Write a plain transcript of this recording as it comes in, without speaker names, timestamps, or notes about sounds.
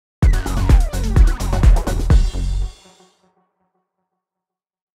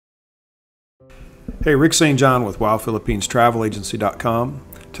Hey, Rick St. John with WildPhilippinesTravelAgency.com.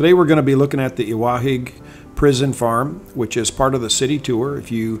 Today we're going to be looking at the Iwahig Prison Farm, which is part of the city tour.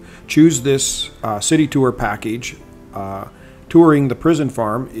 If you choose this city tour package, touring the prison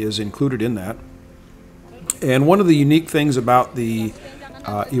farm is included in that. And one of the unique things about the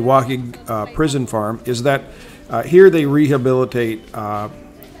Iwahig Prison Farm is that here they rehabilitate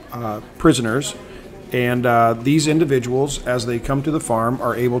prisoners, and these individuals, as they come to the farm,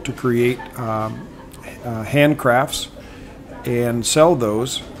 are able to create handcrafts and sell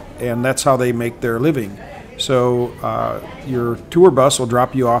those, and that's how they make their living. So your tour bus will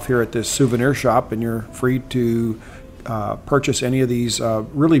drop you off here at this souvenir shop, and you're free to purchase any of these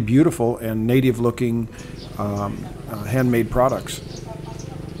really beautiful and native looking handmade products.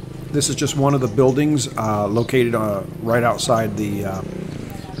 This is just one of the buildings located right outside the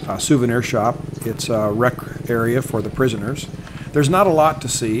souvenir shop. It's a rec area for the prisoners. There's not a lot to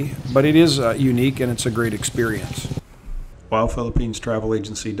see, but it is unique and it's a great experience.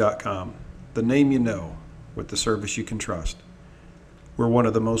 WildPhilippinesTravelAgency.com, the name you know with the service you can trust. We're one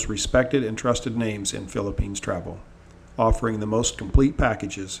of the most respected and trusted names in Philippines travel, offering the most complete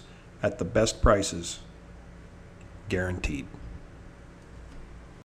packages at the best prices, guaranteed.